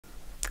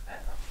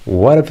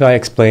What if I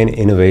explain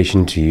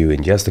innovation to you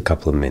in just a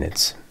couple of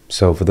minutes?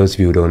 So for those of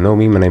you who don't know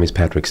me, my name is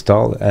Patrick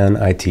Stahl and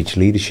I teach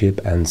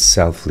leadership and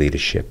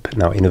self-leadership.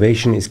 Now,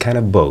 innovation is kind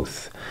of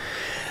both.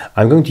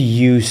 I'm going to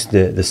use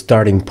the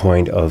starting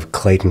point of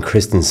Clayton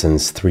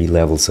Christensen's 3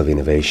 levels of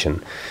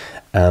innovation.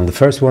 And the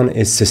first one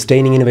is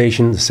sustaining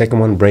innovation, the second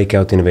one,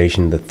 breakout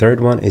innovation, the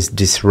third one is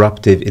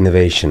disruptive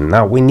innovation.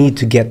 Now, we need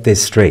to get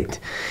this straight.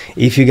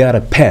 If you got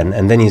a pen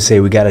and then you say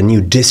we got a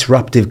new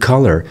disruptive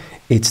color,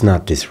 it's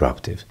not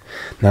disruptive.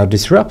 Now,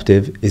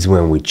 disruptive is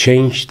when we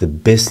change the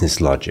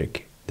business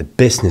logic. The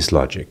business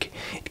logic.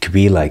 It could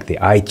be like the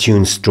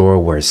iTunes store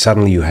where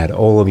suddenly you had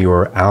all of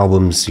your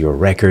albums, your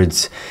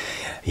records,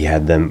 you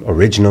had them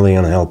originally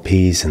on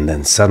LPs, and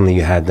then suddenly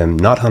you had them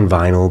not on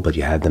vinyl, but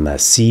you had them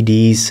as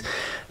CDs.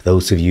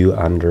 Those of you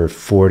under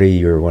 40,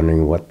 you're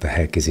wondering what the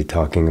heck is he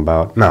talking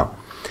about? Now,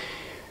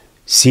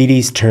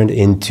 CDs turned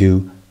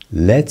into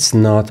let's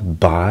not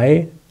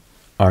buy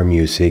our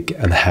music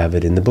and have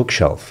it in the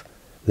bookshelf.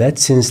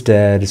 Let's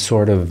instead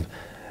sort of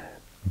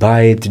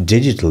buy it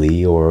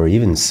digitally or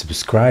even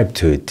subscribe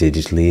to it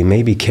digitally,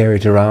 maybe carry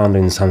it around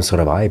in some sort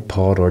of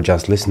iPod or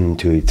just listen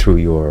to it through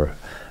your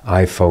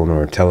iPhone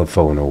or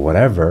telephone or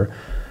whatever.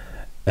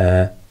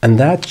 And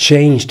that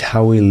changed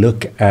how we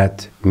look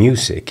at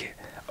music,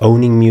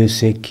 owning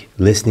music,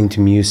 listening to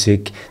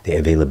music, the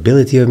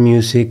availability of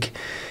music.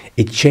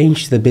 It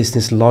changed the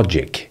business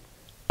logic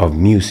of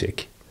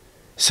music.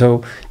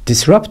 So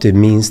disruptive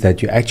means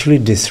that you actually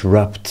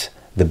disrupt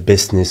the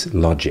business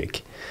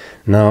logic.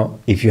 Now,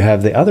 if you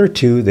have the other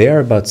two, they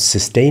are about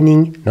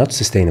sustaining, not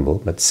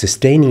sustainable, but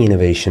sustaining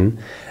innovation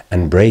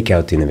and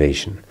breakout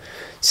innovation.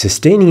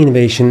 Sustaining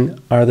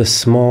innovation are the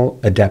small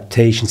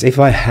adaptations. If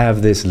I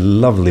have this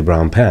lovely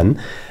brown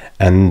pen,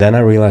 and then I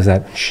realize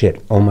that,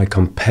 shit, all my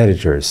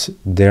competitors,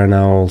 they're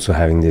now also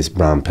having this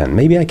brown pen.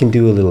 Maybe I can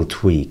do a little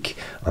tweak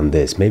on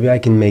this. Maybe I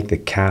can make the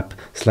cap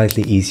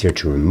slightly easier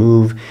to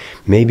remove.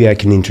 Maybe I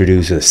can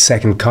introduce a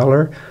second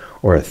color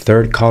or a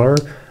third color,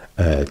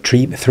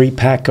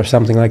 three-pack or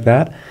something like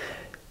that.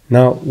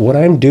 Now, what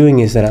I'm doing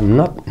is that I'm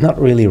not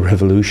really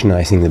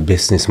revolutionizing the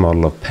business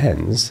model of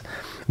pens.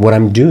 What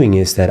I'm doing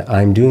is that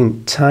I'm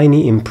doing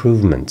tiny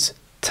improvements,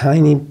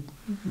 tiny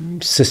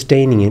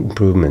sustaining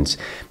improvements,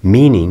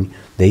 meaning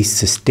they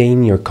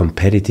sustain your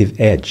competitive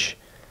edge.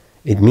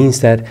 It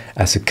means that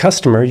as a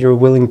customer, you're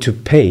willing to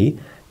pay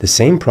the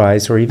same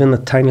price or even a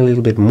tiny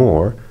little bit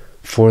more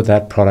for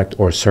that product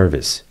or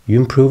service. You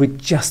improve it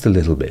just a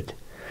little bit.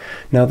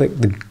 Now,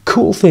 the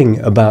cool thing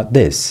about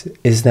this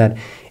is that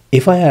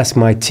if I ask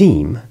my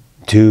team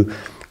to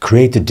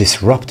create a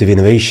disruptive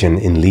innovation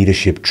in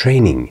leadership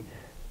training,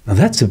 now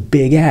that's a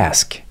big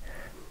ask.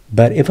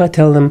 But if I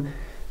tell them,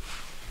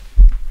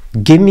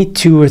 give me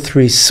 2 or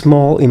 3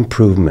 small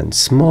improvements,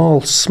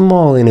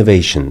 small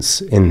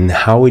innovations in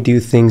how we do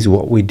things,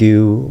 what we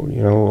do,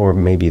 or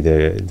maybe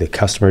the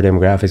customer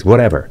demographics,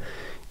 whatever.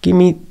 Give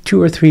me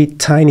 2 or 3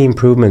 tiny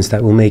improvements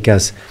that will make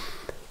us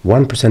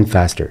 1%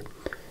 faster,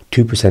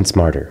 2%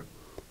 smarter,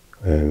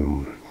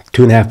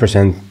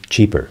 2.5%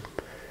 cheaper.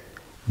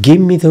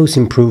 Give me those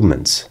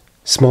improvements,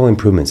 small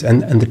improvements,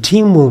 and the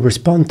team will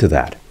respond to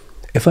that.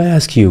 If I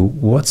ask you,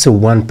 what's a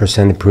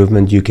 1%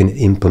 improvement you can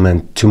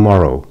implement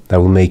tomorrow that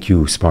will make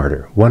you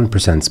smarter,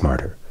 1%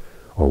 smarter,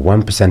 or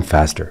 1%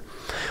 faster,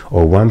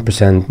 or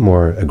 1%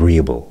 more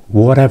agreeable,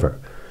 whatever.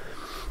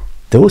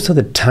 Those are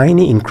the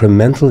tiny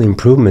incremental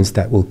improvements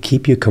that will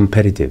keep you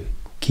competitive,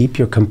 keep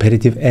your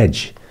competitive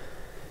edge.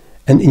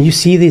 And you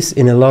see this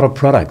in a lot of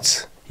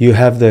products. You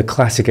have the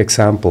classic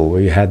example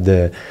where you had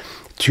the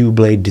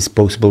 2-blade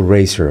disposable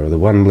razor or the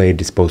 1-blade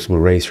disposable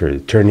razor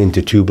turned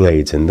into 2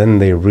 blades, and then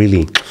they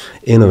really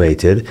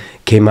innovated,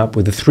 came up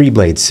with a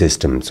 3-blade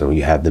system. So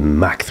you had the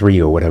Mach 3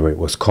 or whatever it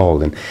was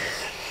called. And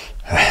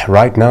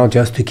right now,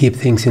 just to keep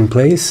things in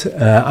place,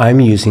 I'm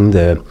using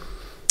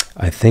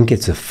I think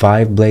it's a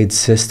 5-blade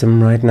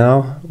system right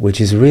now, which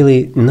is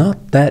really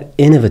not that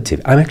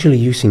innovative. I'm actually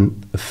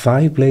using a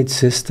 5-blade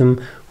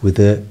system with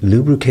a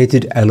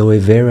lubricated aloe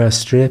vera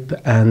strip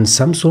and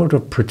some sort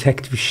of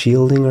protective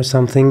shielding or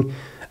something,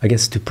 I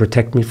guess to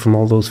protect me from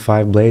all those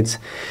 5 blades.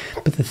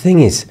 But the thing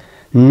is,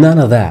 none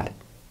of that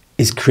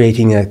is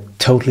creating a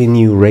totally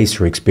new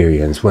razor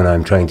experience when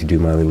I'm trying to do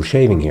my little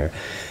shaving here.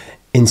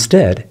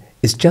 Instead,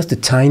 it's just a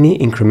tiny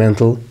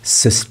incremental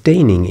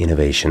sustaining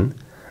innovation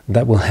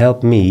that will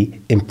help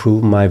me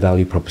improve my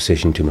value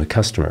proposition to my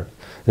customer,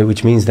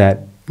 which means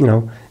that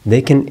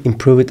they can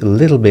improve it a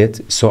little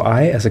bit, so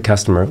I, as a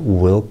customer,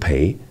 will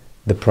pay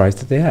the price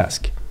that they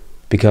ask.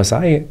 Because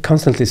I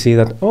constantly see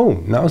that,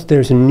 oh, now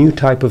there's a new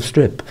type of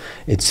strip.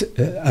 It's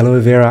aloe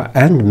vera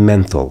and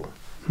menthol.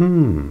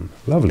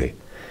 Lovely.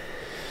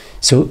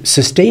 So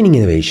sustaining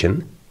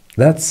innovation,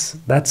 that's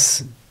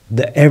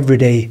the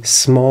everyday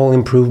small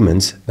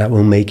improvements that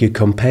will make you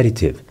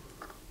competitive,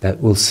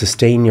 that will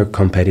sustain your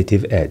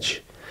competitive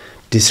edge.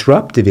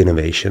 Disruptive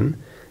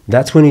innovation,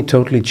 that's when you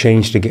totally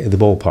change the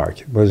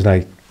ballpark. It was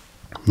like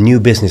new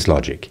business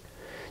logic.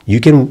 You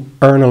can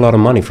earn a lot of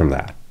money from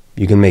that.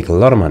 You can make a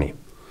lot of money.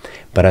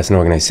 But as an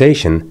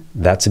organization,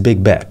 that's a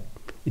big bet.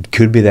 It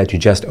could be that you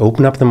just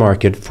open up the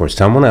market for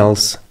someone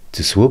else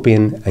to swoop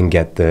in and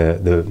get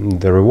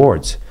the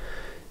rewards.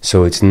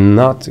 So it's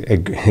not a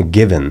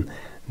given,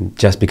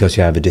 just because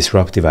you have a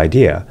disruptive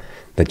idea,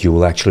 that you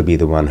will actually be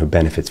the one who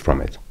benefits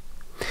from it.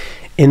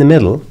 In the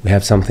middle, we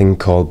have something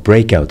called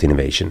breakout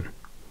innovation.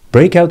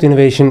 Breakout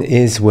innovation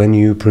is when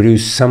you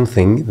produce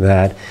something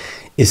that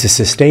is a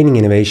sustaining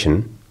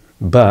innovation,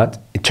 but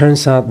it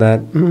turns out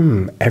that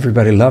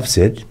everybody loves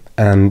it,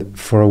 and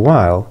for a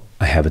while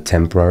I have a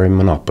temporary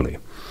monopoly.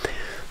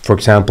 For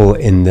example,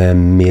 in the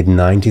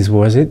mid-90s,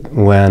 was it,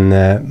 when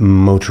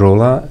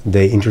Motorola,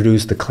 they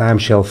introduced the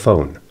clamshell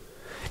phone.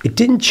 It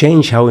didn't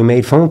change how we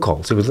made phone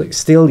calls. It was like,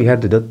 still you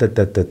had to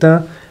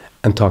da-da-da-da-da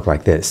and talk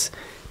like this.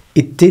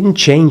 It didn't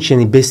change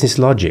any business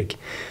logic,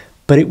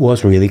 but it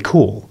was really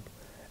cool.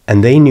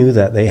 And they knew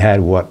that they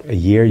had, what, a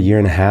year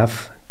and a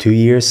half, 2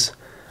 years?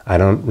 I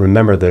don't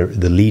remember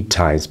the lead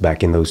times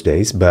back in those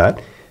days,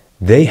 but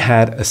they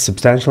had a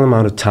substantial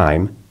amount of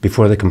time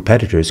before the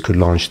competitors could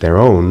launch their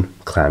own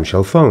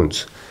clamshell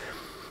phones.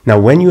 Now,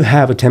 when you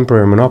have a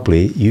temporary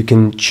monopoly, you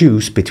can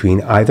choose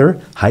between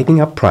either hiking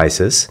up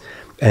prices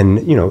and,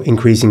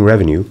 increasing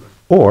revenue,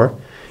 or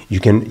you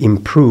can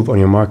improve on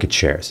your market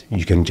shares.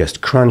 You can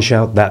just crunch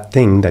out that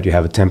thing that you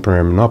have a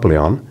temporary monopoly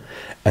on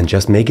and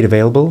just make it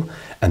available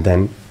and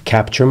then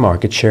capture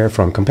market share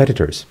from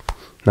competitors.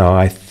 Now,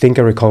 I think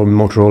I recall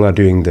Motorola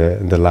doing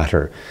the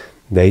latter.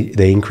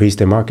 They increased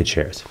their market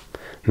shares.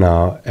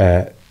 Now,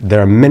 there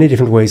are many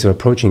different ways of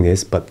approaching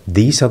this, but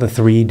these are the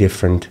 3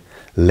 different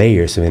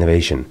layers of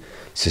innovation.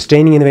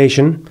 Sustaining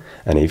innovation,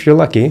 and if you're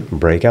lucky,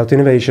 breakout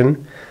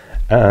innovation,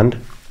 and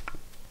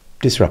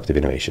disruptive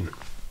innovation.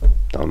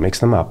 Don't mix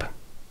them up.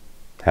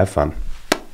 Have fun.